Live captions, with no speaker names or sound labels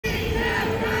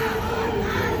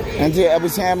And the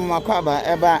Abusiam Makaba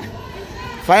eba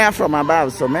fire from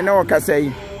above. So many workers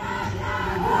say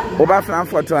over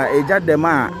Frankfurt a jet the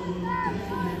man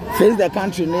face the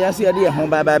country near the home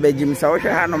by Jim South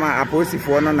Hanoma Aposi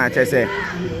for no natchez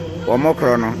or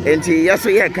Mokrono. And yes,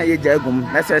 we can you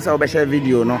jagum. Let's say so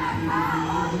video no.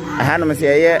 I had no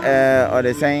say or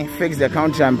the saying fix the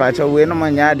country and patch away no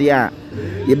man yadia.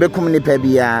 You become ni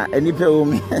pebia and you pay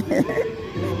me.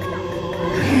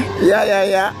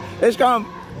 Yeah. Let's come.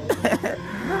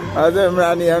 As I'm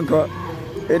running uncle.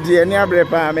 It's the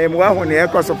Niabrepa, may one the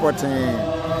echo supporting.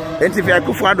 And if you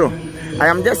I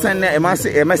am just sending a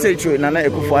message to Nana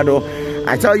Ekufuado.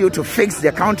 I tell you to fix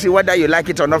the country, whether you like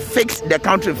it or not. Fix the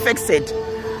country, fix it.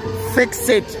 Fix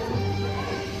it.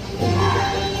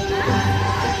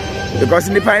 Because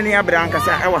in the pioneer Brancasa,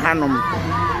 I will Hanum.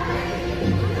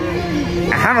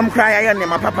 Hanum cry, I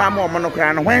my papa more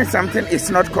monocran. When something is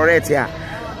not correct here,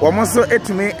 almost so it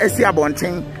to me, a sea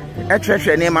bonting, a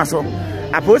treasure name also.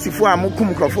 A post if I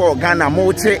mukum crofo, Ghana,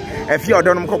 Mote, a few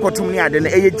Donum Cocotumia, then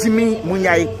a Jimmy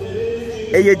Munyai,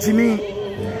 a Jimmy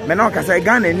Menocas, I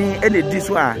Ghana any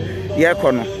diswa,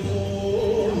 Yacono.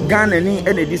 Ghana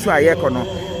any diswa, Yacono.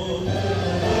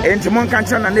 And Timon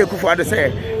Canton and Ekufuado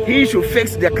say, he should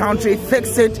fix the country,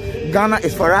 fix it. Ghana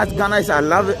is for us. Ghana is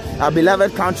our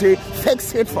beloved country.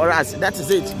 Fix it for us. That is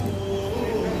it.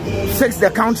 Fix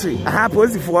the country. I have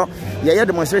posted for your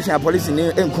demonstration of police in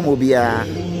Kumobia.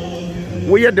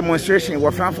 We are demonstration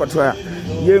for Frankfurt.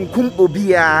 You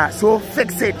Kumobia. So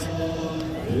fix it.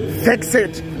 Fix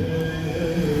it.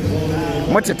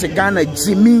 Much at Ghana,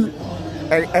 Jimmy.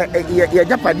 Your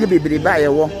Japan, you be by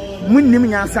a war.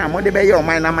 Munimiansa, what the bay or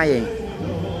mine am I?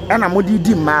 And I'm Modi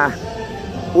Dima.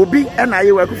 Obi and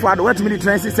I work for the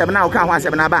 27 now can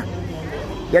 17 aba.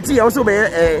 Yet he also be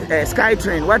a sky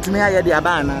train. What me I the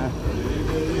abana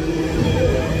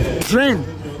train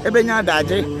ebenya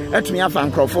daje et me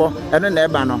afan crofo and then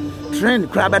ebano train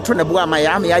crab to na bua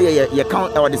Miami you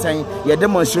count or the saying your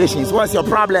demonstrations. What's your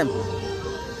problem?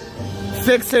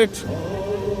 Fix it.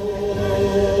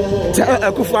 Tell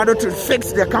Akufo-Addo to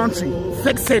fix the country.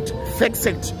 Fix it. Fix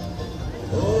it.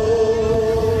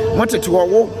 Wanted to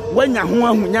when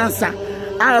Yahuansa,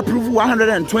 I approve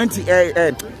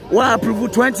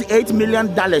 28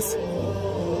 million dollars.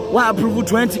 Why approve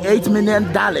 $28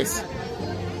 million?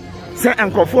 Say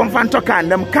and conform Fantoka and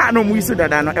them can't we so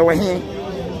that I know ever here.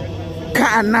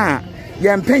 Kana,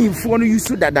 you're paying for you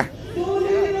so that.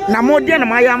 Now more than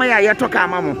my yama, you talk,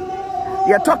 mamma.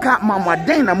 You talk up, mamma,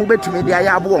 then I move to me, the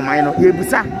Ayabo, mine,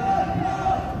 Yebusa.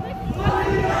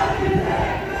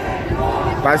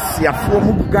 Basia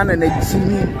form Ghana and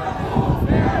Jimmy.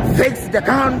 Fix the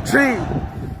country.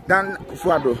 Dan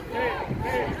Akufo-Addo.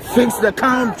 Fix the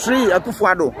country,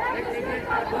 Akufo-Addo.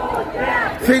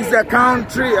 Fix the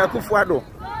country, Akufo-Addo.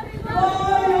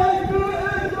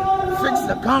 Fix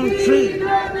the country.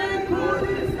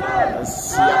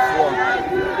 Basia form.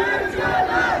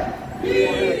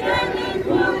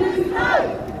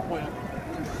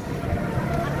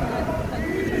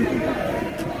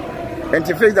 And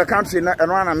to fix the country,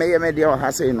 and one may media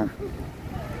has say no.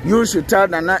 You should tell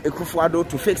Nana Akufo-Addo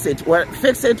to fix it. Well,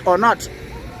 fix it or not. Fix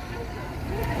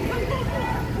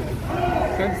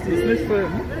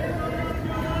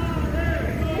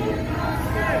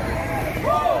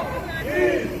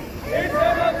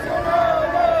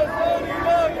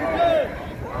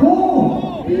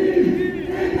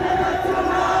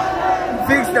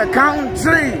the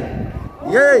country.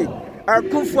 Yay.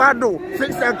 Akufo-Addo,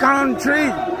 fix the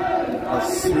country.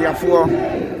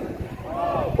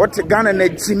 What Ghana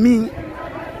and Jimmy?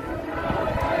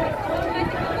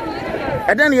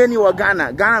 And then you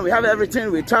Ghana. Ghana, we have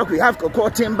everything. We talk. We have cocoa,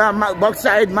 timber,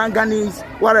 bauxite, manganese,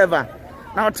 whatever.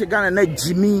 Now to Ghana and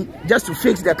Jimmy, just to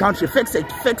fix the country. Fix it.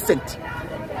 Fix it.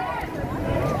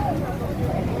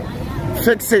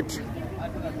 Fix it.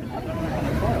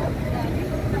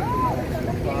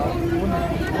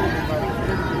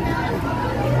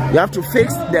 You have to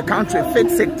fix the country.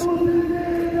 Fix it.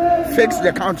 Fix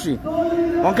the country.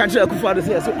 One country Akufo-Addo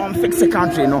say so fix the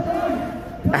country no.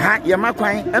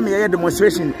 Yamakwan eme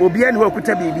demonstration. Obi en ho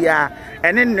kuta bibia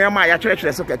ene nnema ya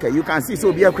twetwere so keke. You can see so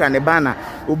obi akura ne banner.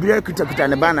 Obi akuta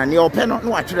ne banner. Ne ope no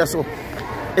no atwere so.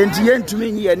 Enti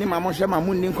yentumi nyi ani mamhwe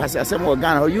mamunni nkwase asem o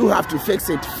Ghana. You have to fix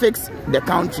it. Fix the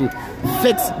country.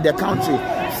 Fix the country.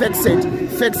 Fix it.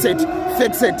 Fix it.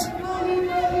 Fix it.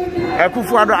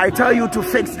 Akufo-Addo, I tell you to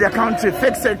fix the country.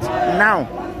 Fix it now.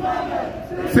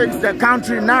 Fix the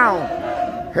country now.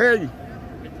 Hey.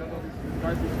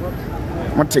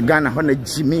 What Ghana on a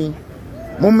Jimmy.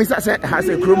 Mummy has a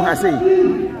crum has a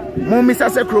Mummy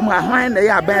has a crum. When they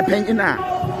are by penina.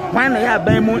 When they are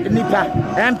by Nipa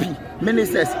MP.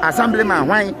 ministers, assemblyman,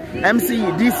 wine,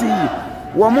 MCE, DCE,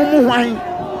 Wamumu wine,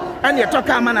 and you talk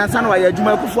man and son why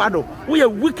Juma Kufuado. We are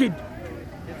wicked.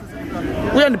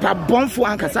 We are the bomb for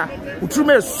Ankasa.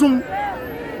 Utrume sum.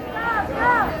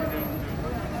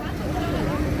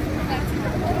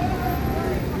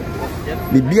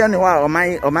 Bibia ni wa o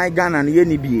my Ghana ni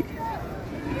yeni bie.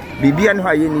 Bibia ni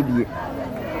wa yeni bie.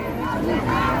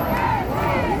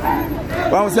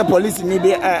 One say police ni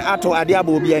be ato ade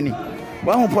aba obi ani.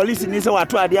 One police ni say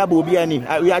wato ade aba obi ani.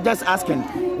 We are just asking.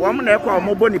 One na ekwa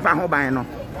omobo nipa ho ban no.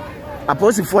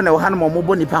 Aposifo na wo han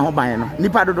omobo nipa ho ban no.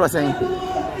 Nipa dodo sen.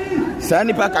 Sa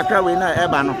nipa kakra we na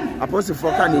eba no.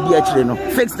 Aposifo ka na di akire no.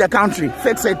 Fix the country.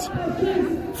 Fix it.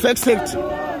 Fix it.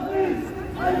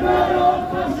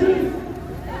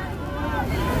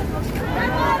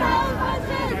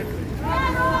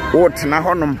 What na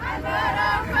honum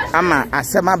ama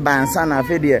asema bansa na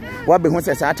afedie wabe hu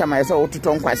sesa atama yesa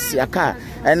otuto nkwasi aka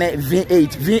ene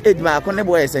V8 ba ko ne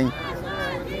boy sen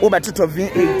wo betuto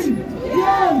V8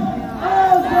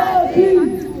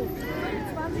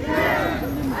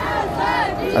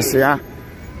 asia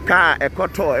ka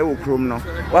ekoto e wo krom no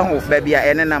wa hu ba bia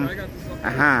ene nam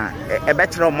aha e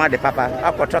betro ma de papa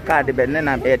akoto ka de be ne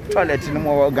nam e toilet no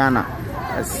mo Ghana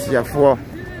asiafo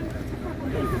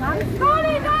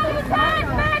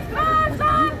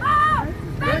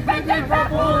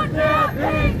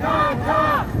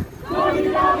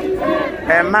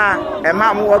Emma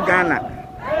mo Ghana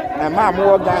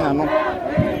no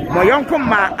mo yonko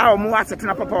ma a mo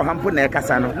asetena papa o hampo na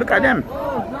ekasa no look at them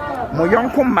mo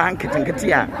yonko ma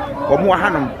nketenkete a omo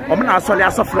hanom omo na asole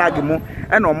aso flag mu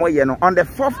and omo ye no on the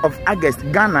 4th of August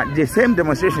Ghana the same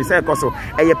demonstration say also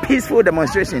a peaceful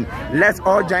demonstration. Let's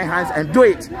all join hands and do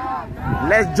it.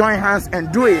 Let's join hands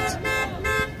and do it.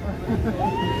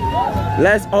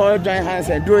 Let's all join hands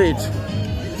and do it.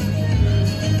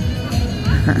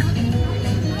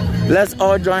 Let's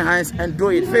all join hands and do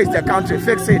it. Fix the country,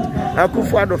 fix it.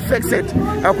 Akufo-Addo, fix it.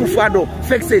 Akufo-Addo,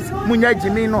 fix it. Munya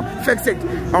Jimino, fix it.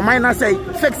 Omaina say,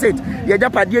 fix it.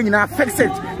 Yejapadie nyina, fix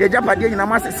it. Yejapadie nyina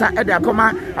masesa ede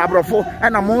akoma abrofo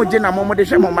ena mo je na mo de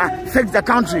hwemoma. Fix the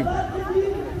country.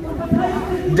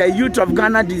 The youth of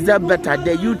Ghana deserve better.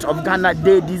 The youth of Ghana,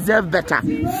 they deserve better.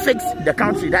 Fix the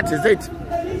country. That is it.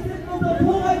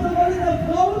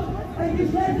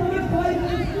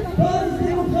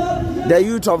 The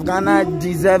youth of Ghana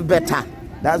deserve better.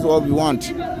 That's what we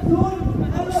want.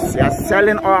 They are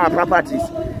selling all our properties.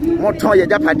 What do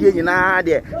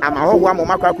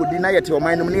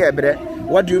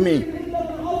you mean?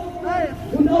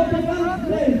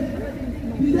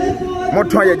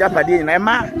 Moto ya japadi na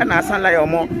ema na asan la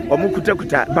yomo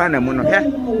omukutakuta bana mu no he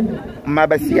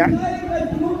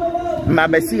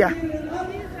mabasia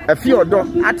afi odo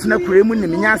atena kuremu ni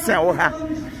minyansa wo ha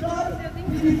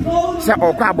se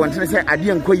okwa abonten se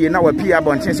ade enkoye na wapi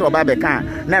abonten se oba beka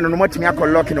na no motimi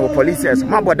akolock na police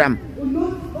mabodam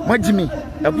majimi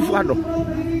Akufo-Addo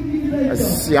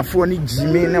asiafo ni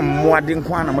jimi na moade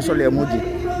nkwa na mosole amudi.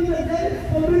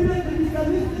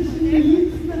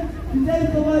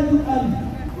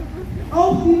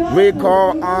 We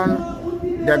call on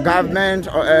the government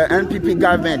or NPP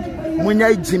government.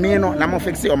 Munya Jimino, na mo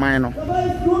fix your mind.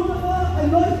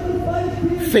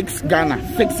 Fix Ghana,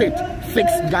 fix it.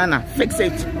 Fix Ghana, fix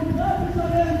it.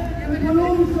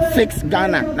 Fix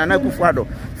Ghana, Nana Akufo-Addo.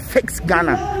 Fix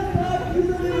Ghana.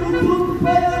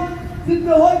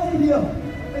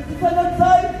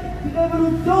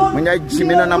 Munya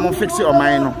Jimino, na mo fix your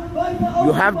mind.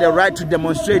 You have the right to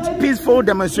demonstrate. Peaceful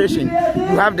demonstration.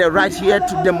 You have the right here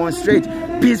to demonstrate.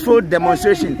 Peaceful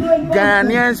demonstration.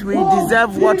 Ghanaians, we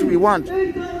deserve what we want.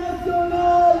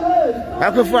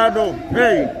 Akufo-Addo,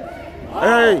 hey.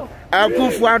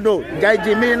 Akufo-Addo, Jai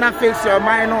Jimina, fix your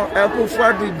mind.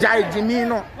 Akufo-Addo, Jai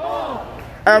Jimino.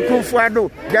 Akufo-Addo,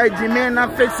 Jai Jimina,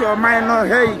 fix your mind.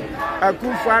 Hey,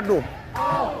 Akufo-Addo.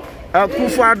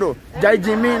 Akufo-Addo, Jai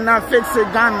Jimina, fix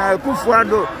Ghana.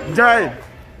 Akufo-Addo, Jai.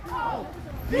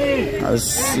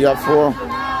 Asiafo.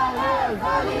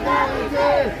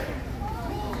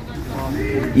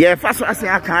 Yeah, first I say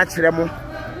I can't chiremo.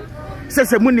 Say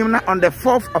munim na on the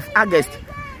 4th of August.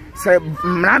 Say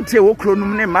mrante wo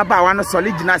kronum ne mabawa no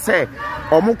sole gina say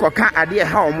omo koka ade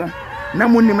ha omo na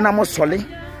munim na mo sole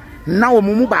na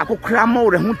omumu ba akokra ma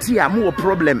wo rehu ti a mo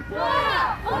problem.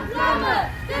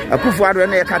 Akufo-Addo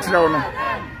na ye ka chire wo no.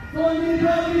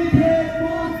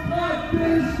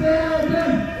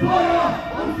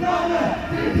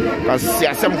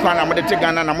 Kwasiasem kwa na mode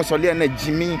Ghana na musole na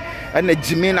jimi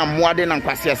na muade na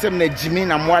kwasiasem na jimi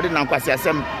na muade na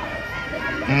kwasiasem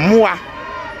mua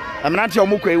amnati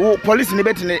omukwe wo police ni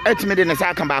beti etime de ne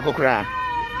sa kan ba akokra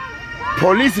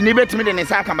Police ni betimi de ne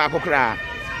sa aka ba kokra.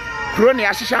 Kro ne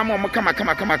ahihya mo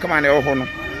kama na e ho no.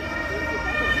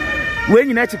 We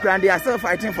nyina chikra they are still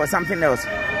fighting for something else.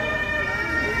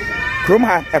 Krom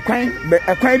ha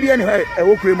ekwan bia ne e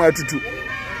wo kure mu atutu.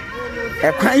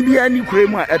 Ekwan bia ni kure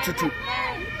mu atutu.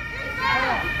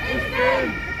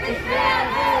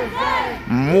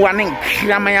 Mmoa ne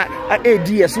nkramaya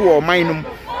edi eso wo man num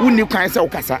wonni kwan se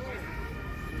wokasa.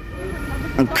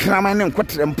 Nkrama ne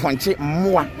nkotre mponche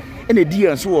mmoa ene di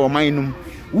enso wo man num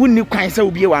wonni kwan se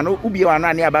ubie wa no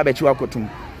ane aba ba chi wakotum.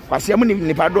 Kwase am ni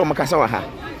nipa do mo kasa wa ha.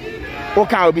 O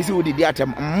ka obi si wodi di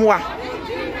atem mmoa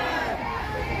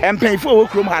empenfo wo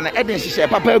krom ha na eden hihye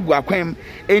papa agu akwan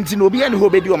enti na obi ane ho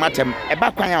bedi o matem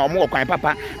eba kwan a omo kwan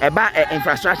papa eba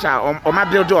infrastructure o ma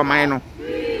build o man no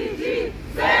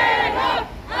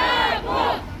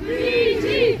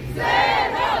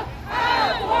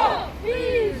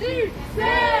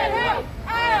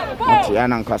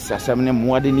Tiana nkasa semne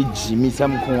muade ni jimi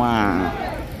sam ko a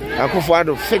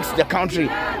Akufo-Addo fix the country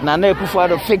Nana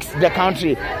Akufo-Addo fix the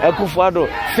country Akufo-Addo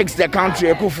fix the country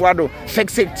Akufo-Addo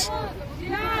fix it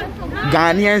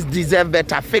Ghanaians deserve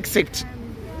better fix it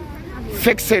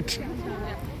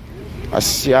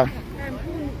Asia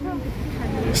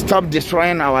stop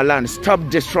destroying our land stop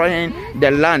destroying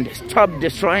the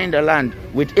land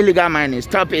with illegal mining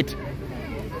stop it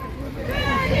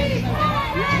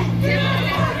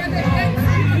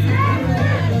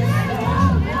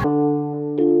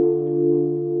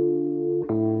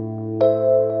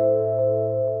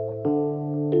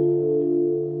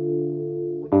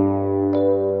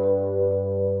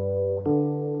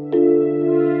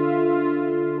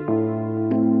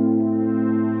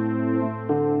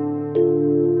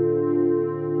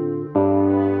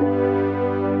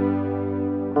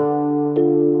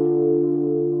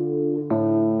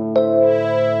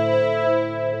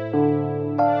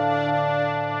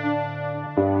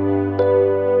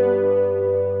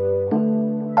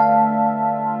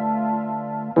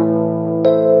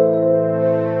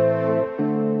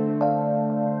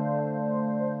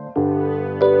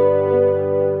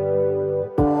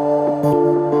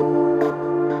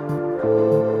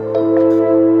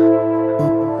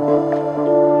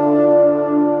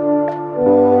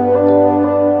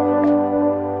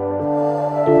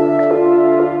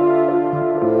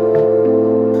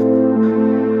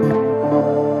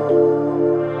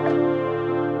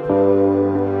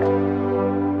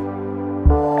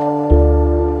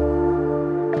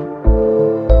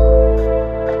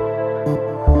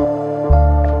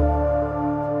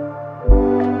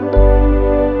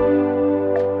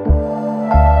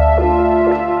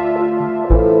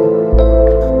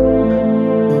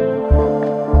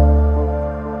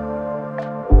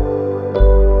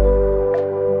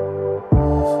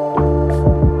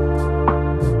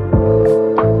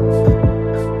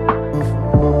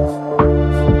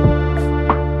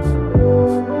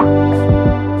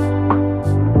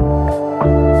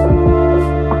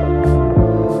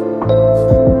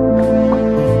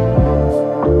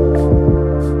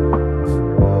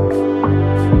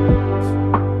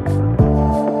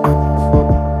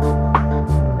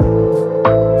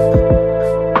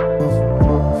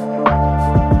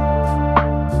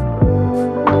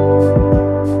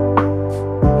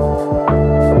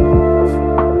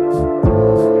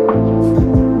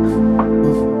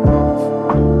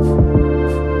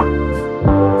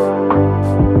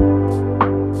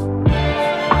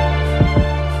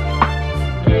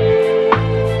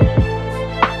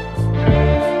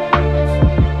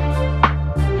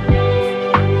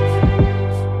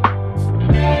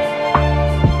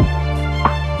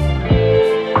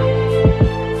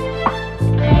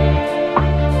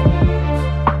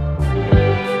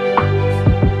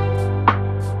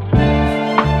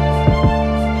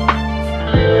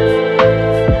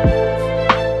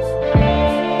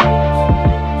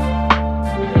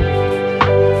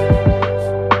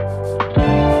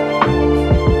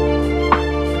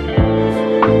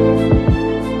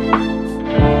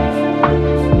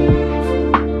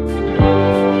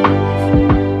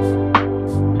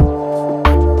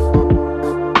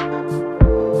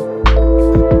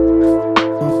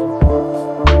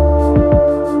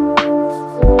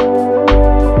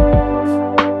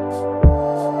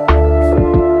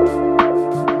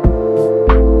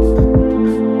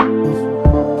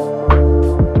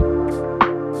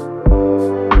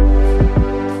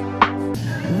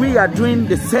are doing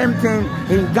the same thing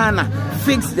in Ghana.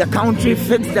 Fix the country,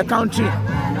 fix the country.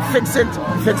 Fix it,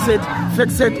 fix it,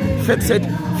 fix it, fix it,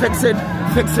 fix it,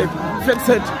 fix it, fix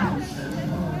it.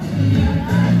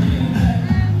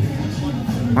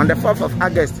 On the 4th of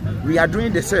August, We are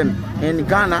doing the same in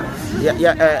Ghana.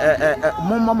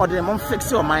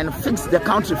 Fix your mind, fix the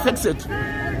country, fix it.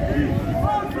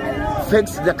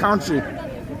 Fix the country.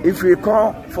 If we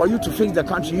call for you to fix the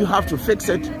country, you have to fix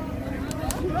it.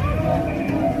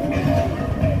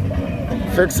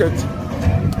 Fix it.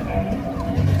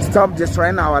 Stop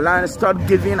destroying our land. Stop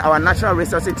giving our natural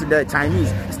resources to the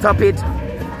Chinese. Stop it.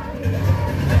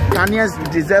 Ghanaians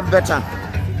deserve better.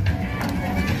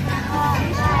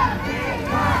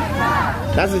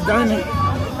 That's it, done.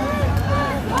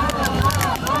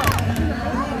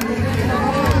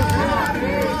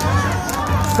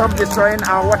 Stop destroying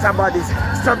our water bodies.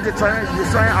 Stop destroying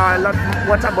our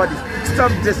water bodies.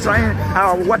 Stop destroying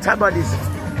our water bodies.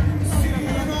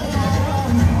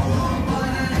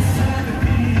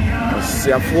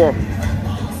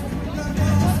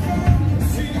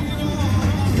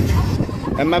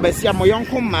 And my best young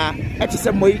ma, at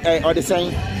say or the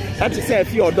same. That is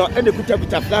if you do any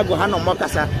kuta flag or Hano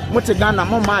Mokasa, Motegana,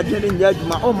 Moma Jenny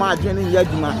Yaduma, Oma Jenny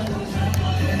Yaduma.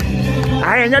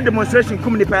 I am a demonstration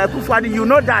coming to you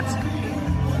know that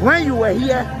when you were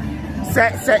here,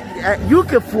 say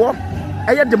UK for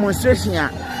a demonstration,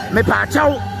 me pa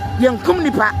chow young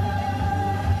communipa.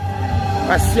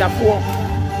 Pasia for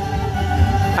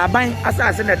a buying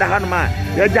assassin at the Hanma,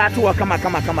 your jatu come.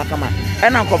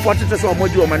 And I'm comforted to so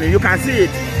much money. You can see it.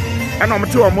 And I'm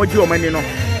too much money, you know.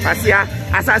 As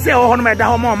I say, oh, my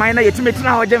dahoma, mine, you to me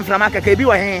now, Jim from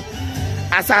Akabi.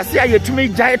 As I say, you to me,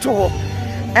 Jaito,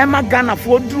 Emma Ghana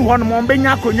for do one more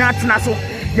Benya Kunya Naso.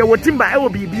 You will timber, I will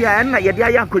be and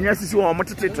Yadia Kunya or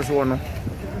motivators one.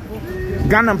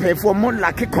 Ghana pay for more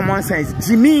like common sense.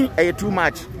 Jimmy, too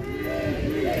much.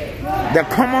 The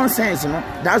common sense, you know,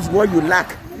 that's what you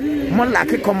lack. More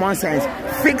like common sense.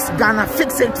 Fix Ghana,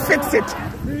 fix it. Fix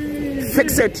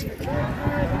it.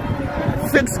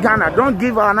 Fix Ghana. Don't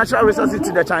give our natural resources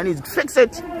to the Chinese. Fix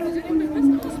it.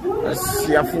 Let's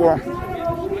see for.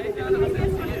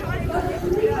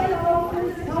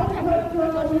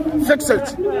 Fix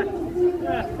it.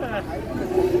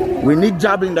 We need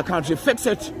job in the country. Fix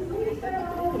it.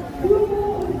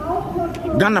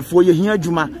 Ghana for you here,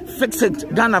 Juma. Fix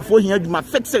it. Ghana for here, Juma.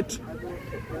 Fix it.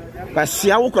 But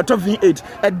see, I will cut off V8.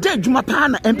 A dead Juma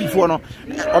Pana MP4 no.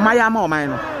 Or my arm or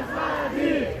mine.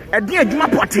 A dear Juma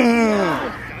Potin.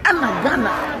 And my Ghana.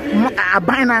 A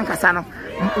bina Casano.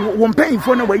 Won't pay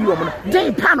for no way you are.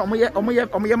 Day pan or my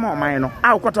mine.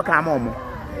 I'll cut a car more.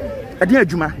 A dear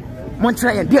Juma.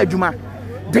 Montreal, dear Juma.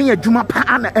 Dear Juma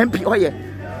Pana MP Oye.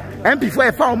 MP4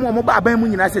 a far more mobile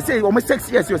Bamun, as I say, almost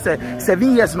 6 years, you say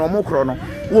 7 years no more chrono.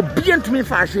 Will be to me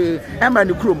fashe, and by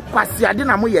the crew, Quasi, I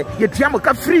didn't know yet,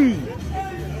 Tiamoka free.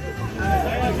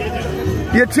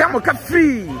 Your Tiamoka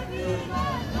free.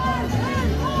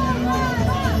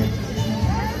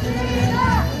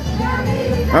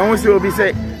 I want to be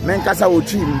say, Menkasa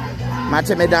Ochim,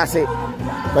 Matemedase.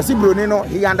 But see, Brunino,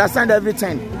 he understands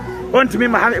everything. On to me,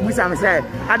 Mohammed Busam said,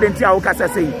 I didn't tell Okasa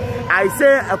say. I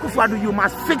say, Akufo-Addo, you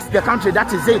must fix the country.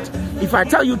 That is it. If I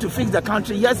tell you to fix the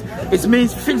country, yes, it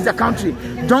means fix the country.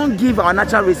 Don't give our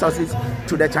natural resources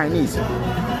to the Chinese.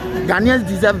 Ghanaians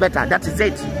deserve better. That is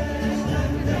it.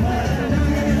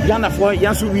 Ghana for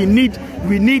yes, we need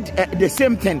the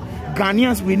same thing.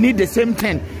 Ghanaians, we need the same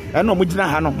thing.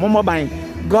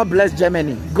 God bless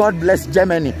Germany. God bless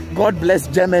Germany. God bless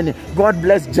Germany. God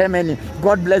bless Germany.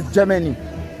 God bless Germany.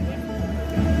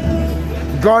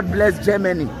 God bless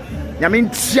Germany. I mean,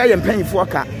 tia and paying for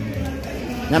car.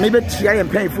 I mean, tia and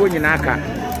paying for Yanaka.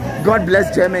 God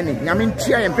bless Germany. I mean,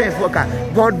 tia and paying for car.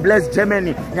 God bless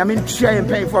Germany. I mean, tia and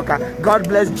paying for car. God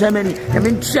bless Germany. I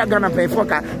mean, tia gonna pay for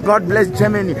car. God bless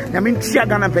Germany. I mean, tia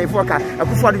gonna pay for car.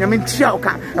 I mean, tia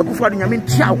car. I mean,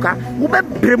 tia car.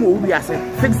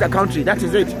 Fix the country. That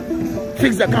is it.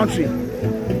 Fix the country.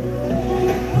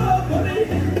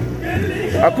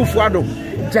 Akufo-Addo.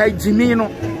 Jai Jimino.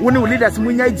 When you leaders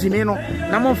munya Jimino,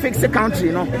 na mon fix the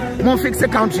country, no. Mon fix the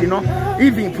country, no.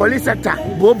 Even police sector,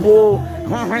 bobo,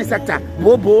 home sector,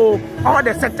 bobo, all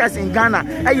the sectors in Ghana,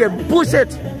 hey, bullshit.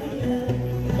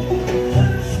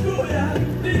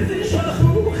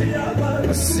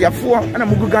 Siafo, and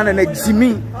I'm Ghana na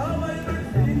Jimmy.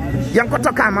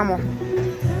 Yankotoka mamo.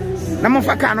 Na mon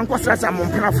faka no kwasasa mon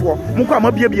penafo. Munko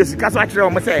amabia sika so akere o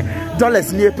mo say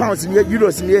dollars nie, pounds nie,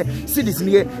 euros nie, cedis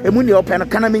nie, emu ne open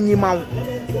kana menyi ma.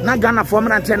 Na Ghana for me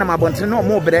na ma bontre no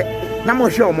mo bre na mo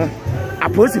hwe omo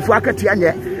aposifo akatua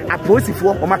nye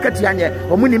aposifo o makatua nye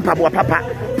omu ni mpabo papa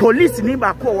police ni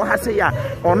ba ko wo ha se ya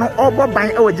ono obo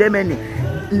ban e wo Germany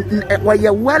we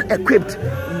well equipped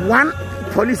one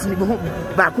police ni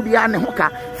ba ku bia ne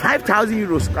hoka 5,000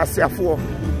 euros kasiafo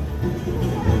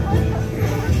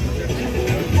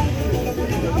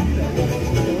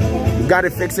got to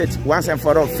fix it once and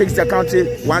for all. Fix the country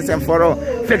once and for all.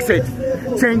 Fix it.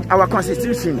 Change our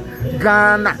constitution.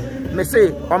 Ghana. Me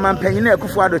say, Oman Penyina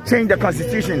Kufuado, change the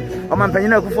constitution. Oman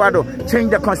Penyina Kufuado,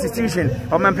 change the constitution.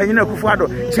 Oman Penyina Kufuado,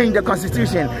 change the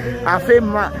constitution. I feel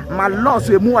my laws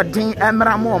were more ding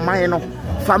emra more mine.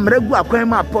 From regular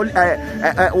Kwema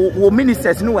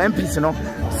ministers no MPs no.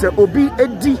 Se Obi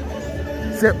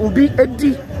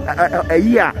Edi a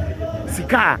year.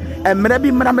 Sika and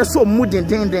maybe Madame so moody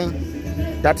ding.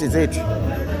 That is it.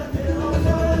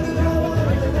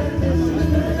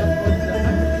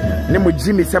 Nemo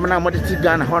Jimmy Semana Modity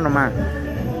Ghana Honoma.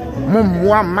 Mum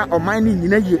ma or mining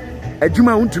in a year. A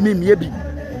Juma unto me maybe.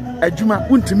 A Juma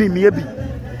unto me maybe.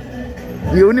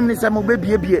 The only minister of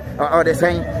baby or the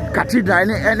same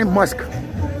cathedral any mosque.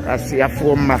 I see a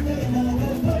former.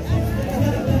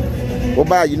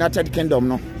 Oba United Kingdom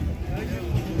no.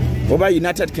 Over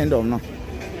United Kingdom no.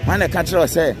 When the country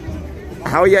say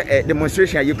how you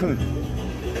demonstration you come.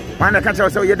 When the country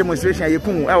say your demonstration you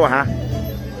come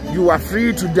you are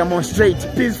free to demonstrate.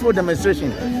 Peaceful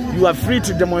demonstration. You are free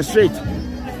to demonstrate.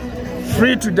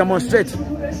 Free to demonstrate.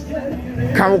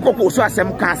 Can we go so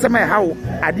asem can asem how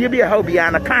ade bi how bi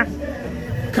ana can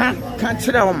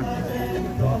chira hom.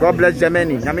 God bless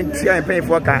Germany. I mean tia en pay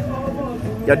for ka.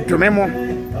 Ya domemo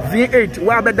V8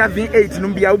 wa beda V8 no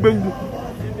bia obewu.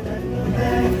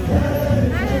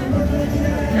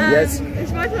 Yes.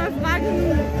 Ich wollte mal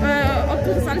fragen, ob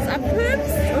du das alles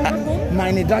abfilmst und warum?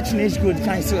 Meine Deutsch nicht gut.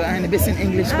 Kannst du ein bisschen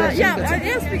Englisch sprechen? Yeah,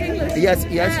 I speak English. Yes.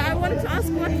 I wanted to ask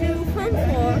what you filmed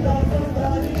for.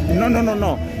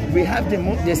 No. We have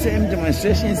the same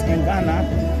demonstrations in Ghana.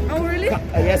 Oh, really?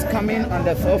 Yes, coming on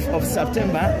the 4th of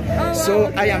September. Oh, so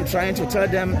okay. I am trying to tell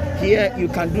them here you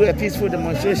can do a peaceful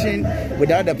demonstration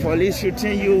without the police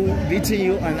shooting you, beating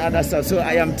you, and other stuff. So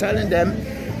I am telling them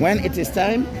when it is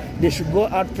time, they should go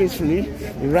out peacefully,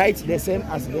 write the same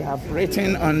as they have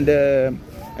written on the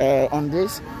on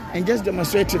this, and just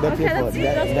demonstrate to the people. We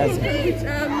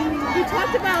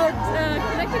talked about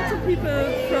connecting to people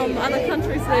from other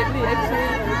countries lately. Actually,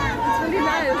 it's really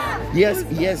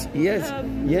nice. Yes.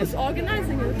 Who's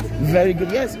organizing it? Very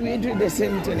good. Yes, we do the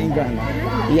same thing in Ghana.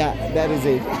 Yeah, that is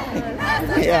it.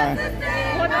 Yeah.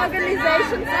 What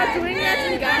organizations are doing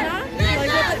that in Ghana?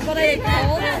 Like what are they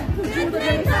called? Who do the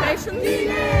demonstrations?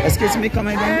 Excuse me, come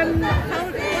again.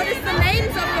 What is the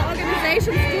names of the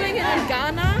organizations doing it in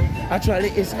Ghana? Actually,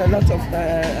 it's a lot of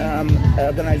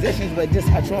organizations, but this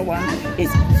actual one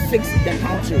is Fix the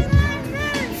Country.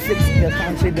 Fix the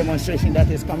Country demonstration that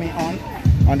is coming on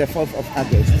the 4th of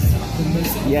August.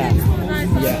 Yeah. Nice.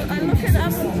 Yeah. I'll look it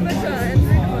up on Twitter and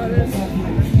read about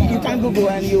it. You can Google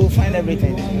and you'll find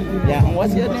everything. Yeah. And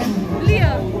what's your name?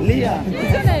 Leah.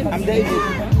 What's your name? I'm David.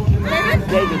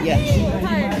 David, yeah.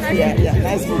 Hi,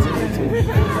 nice to meet you. Nice meeting you too.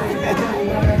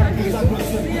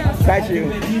 Thank you.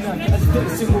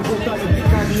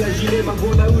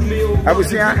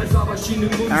 Abusia.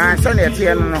 Sunny at the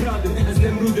end.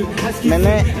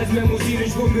 Mene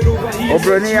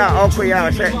Obronia Okoya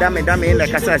dame in the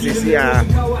Casasisia.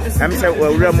 I'm so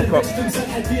well Remuko.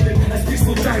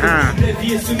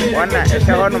 One at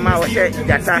the Honoma was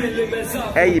Jata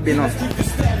Aibino.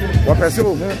 What a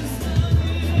so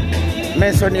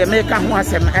Menson ye make am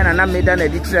wasem and I made an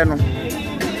edition.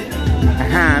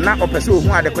 Now opesu who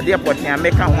had the airport and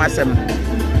make am wasem.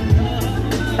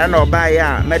 And no buy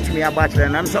ya met me a bachelor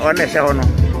and I'm so on the show.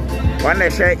 One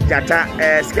share Jata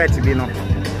skirt bino.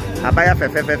 A buyer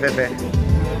fefe.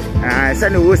 I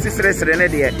send you sister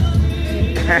Serenity.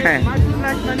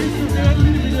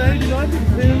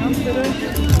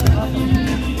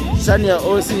 Send your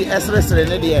OC Esra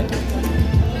Serenity.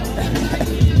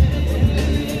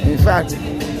 In fact,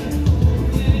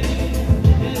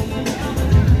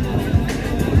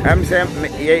 I'm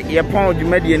saying you pound the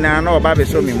media now know about the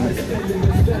swimming.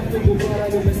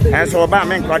 And so about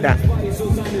men called that.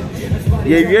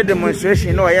 You hear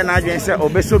demonstration, no, you're not going to say,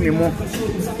 Obeso Mimo.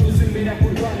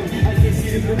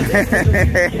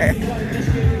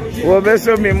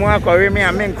 Obeso Mimo, Corrimi,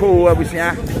 and Menko,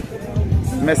 Abusia.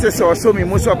 Mrs. or so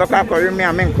Mimo, so Baka, Corrimi,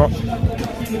 and Menko.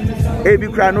 Ebi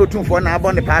kura no tun for na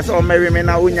abon the pass or marry me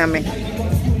na unya me.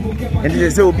 And they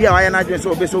say obi a why na dwen so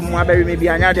obi so mu abari me bi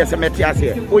anya de se meti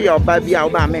ase. Wo ye oba bi a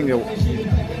oba menwe wo.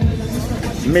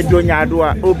 Me do nya do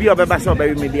a obi obeba so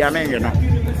obari me bi amenwe no.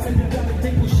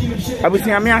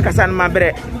 Abusia me ankasa na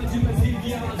mabre.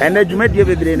 And na dwumadie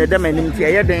bebre na dem anim ti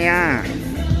eye den a.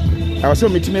 I also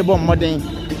metime bom moden.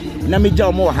 Na me gya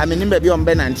omo ha me nim ba bi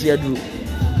ombe na nte aduru.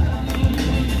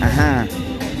 Aha.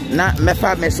 Na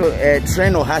mefa meso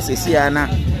train o hasisia na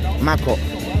mako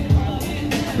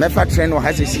mefa train o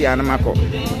hasisia na mako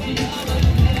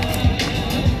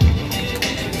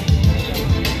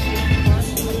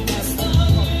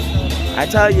I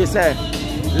tell you, sir,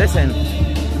 listen,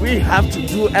 we have to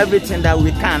do everything that we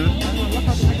can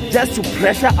just to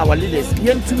pressure our leaders.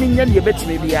 And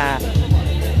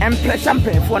pressure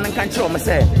for and control.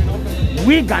 Say,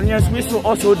 we Ghanaians, we should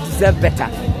also deserve better.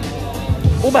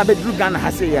 Over Bedru Ghana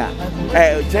has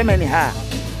Germany ha.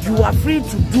 You are free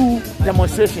to do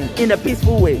demonstration in a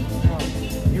peaceful way.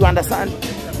 You understand?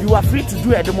 You are free to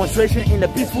do a demonstration in a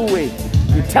peaceful way.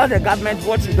 You tell the government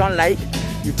what you don't like.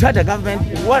 You tell the government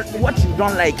what you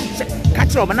don't like.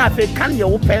 Catch up and I can you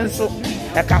open so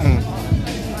I come.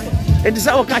 It is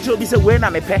our catch up. Be say when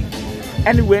I'm a pet.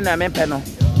 Anyway, I'm a penal.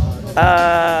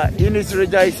 You need to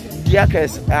rejoice, dear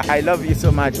Kes. I love you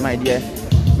so much, my dear.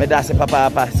 But that's a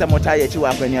papa. Some more tired you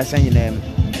up when you're saying your name.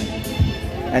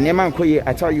 And your man Koye,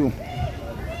 I tell you.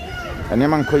 And your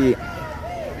man Koye.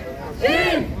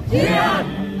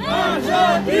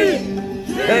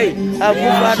 Hey,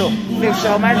 Akufado, fix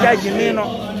your mind, Jimeno.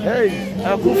 Hey,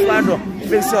 Akufado,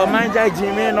 fix your mind,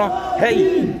 Jimeno.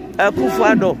 Hey,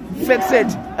 Akufado, fix it.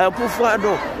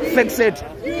 Akufado, fix it.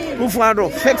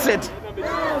 Akufado, fix it.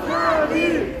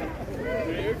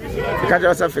 You can't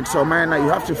just fix your mind, you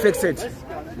have to fix it.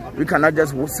 We cannot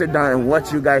just sit down and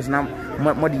watch you guys now.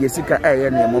 What do you see?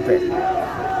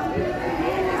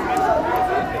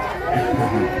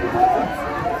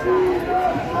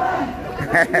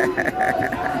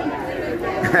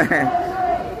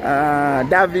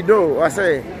 Davido, I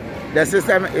say the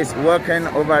system is working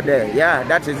over there. Yeah,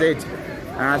 that is it.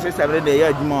 System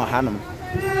more Hanum.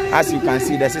 As you can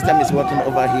see, the system is working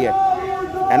over here.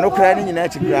 And no crying in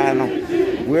that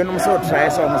we also try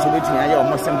some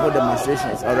almost simple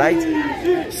demonstrations. All right.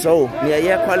 So we are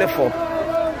here calling for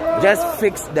just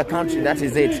fix the country. That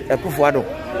is it. Akufo-Addo,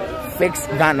 fix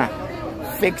Ghana,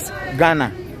 fix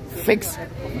Ghana, fix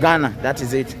Ghana. That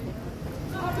is it.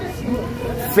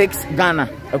 Fix Ghana.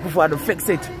 Akufo-Addo, fix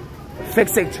it.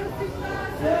 Fix it.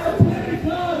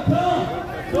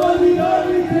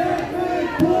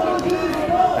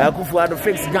 Akufo-Addo,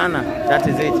 fix Ghana. That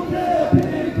is it.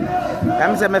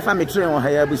 I'm saying my family train on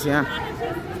here, Busia.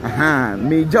 Aha,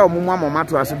 me job, Mama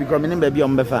to us because my baby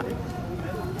on Befa.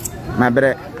 My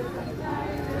brother,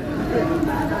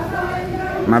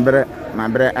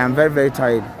 I'm very, very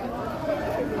tired.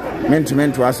 Men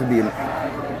to us to be.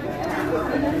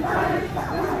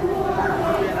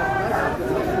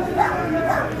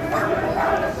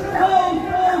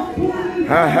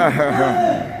 Ha ha ha ha.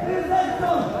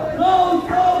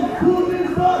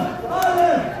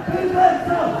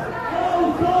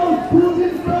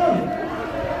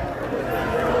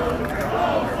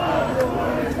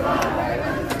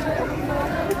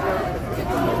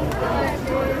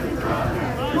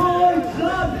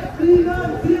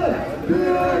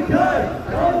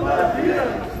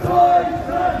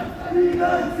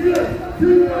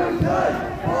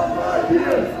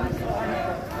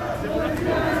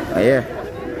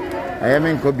 I am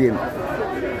in Kobium.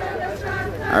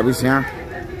 I wish you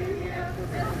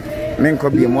men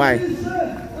Kobium. Why?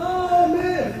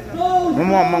 No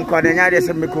more monk or the Yadis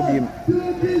and Mekobium.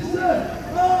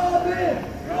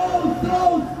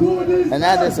 And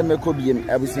others and Mekobium.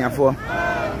 I wish you for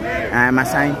I am a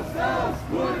sign.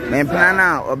 Men plan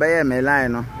now, obey me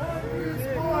line.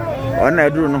 On I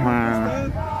do no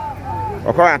harm.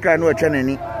 Or call a can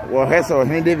O.H.E.N.E. Or Hessel,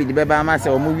 David Beba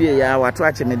Massa or movie, ya, or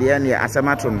watch me the end as a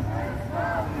matron.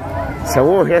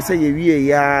 So, here say you,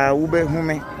 ya, Ube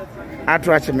Hume, I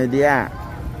watch me the air.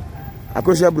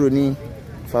 Akusha Bruni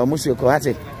for Monsieur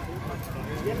Coate.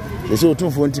 The show 2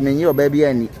 phone to me, your baby,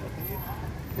 and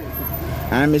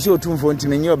I'm sure 2 phone to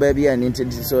me, your baby,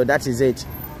 and so that is it.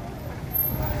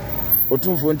 Or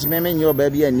 2 phone to me, your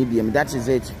baby, and Nibium, that is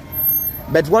it.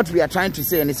 But what we are trying to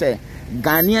say, and say,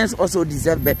 Ghanaians also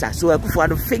deserve better. So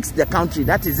Akufo-Addo, fix the country.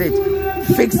 That is it.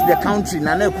 Fix the country.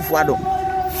 Nana Akufo-Addo,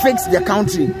 fix the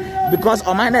country. Because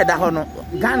o my da hono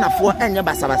Ghana for enye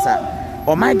basabasa.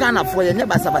 O my Ghana for enye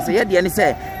basabasa. Ye de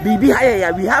say bibi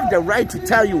haya we have the right to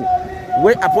tell you.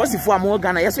 We apostle mo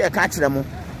Ghana yeso e ka kire mo.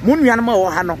 Mu nuan ma wo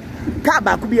ha no. Ka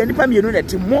ba ko bi anipa mienu na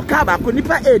ti mo ka ba ko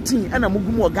nipa 18 ana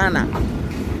mugu mo Ghana.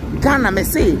 Ghana me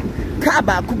say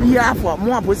Kaba could be for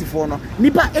more positive no.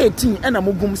 Nipa 18 and a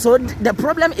mugum. So the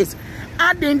problem is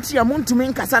adding to your moon to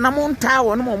mean Casana Monta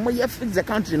or no more fix the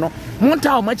country no.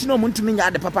 Monta much no moon to mean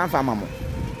at the papa and famamo.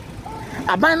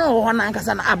 A bino one and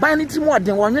Casana, a binity more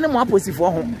than 1 minute more positive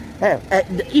for home.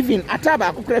 Even a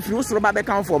tobacco refuse rubber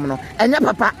account for no. And your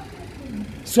papa.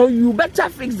 So you better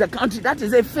fix the country. That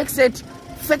is a fix it,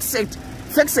 fix it,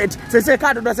 fix it. Say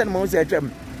Cardo doesn't most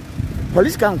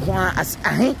police can kwa as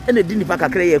ahen ene di nipa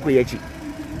kakra ye koyechi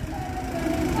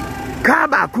ka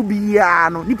ba ku biya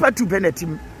no nipa 2 penalty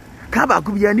ka ba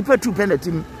ku biya nipa 2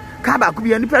 penalty ka ba ku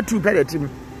bi nipa 2 pere tim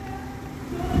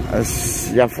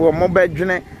yafo mo ba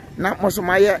dwene na mo so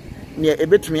maye ne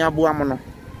ebetumi aboa mo no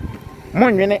mo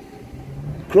nwene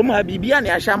kroma bibia ne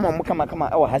ahya mo kama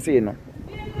e wa hase no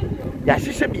ya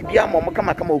hihye bibia mo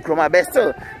kama okroma but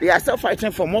still they are still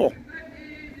fighting for more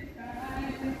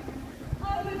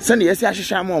send yes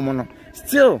ahihye mo no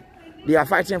still they are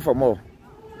fighting for more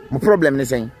mo problem ne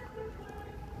saying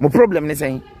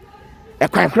e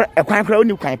kwan kra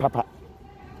oni kwan papa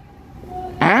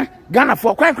Ghana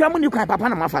for kwan kra mu ni kwan papa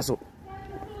na mafa so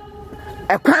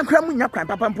e kwan kra mu nya kwan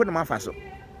papa mpo na mafa so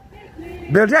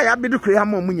Belgia ya bidu kra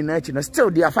mo mu nyina achi no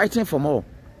still they are fighting for more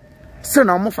still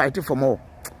na mo fighting for more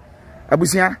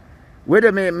abusia we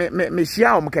de me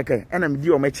hia o mkeke ena me di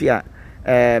o machi a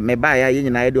me ba ya ye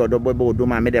nyina ye de odobo odo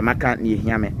ma me de maka na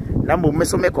ehia me na mo me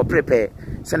so me ko prepare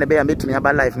se na be ya metumi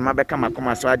aba life na mabeka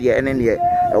makoma so ade ene ne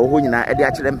ho nyina e de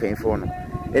a kire mpenfo no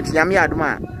etinyame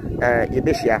adoma ye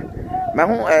behia ma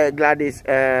ho Gladys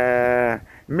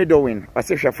Middlewin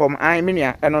ose hwefom an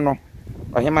menua eno no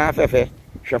ohema afefe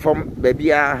hwefom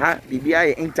babia ha bibia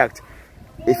ye intact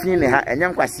efin ne ha enya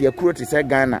nkwase akuro te se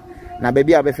Ghana na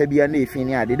babia obefa bia na efin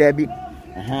ne ade da bi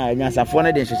enya safo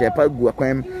ne de hwehwe pa gu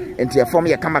akwam enti efom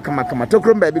ye kama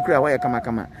tokrom ba bi kura ho ye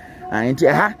kama enti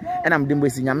ha enam de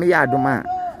mbosi nyame ya adoma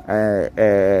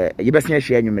yebesnya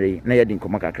hwe anwumere na ye de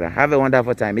nkomo kakra. Have a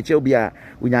wonderful time. Eche obi a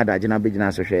unya adaje na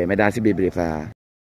begina so hwe medase bebre fa.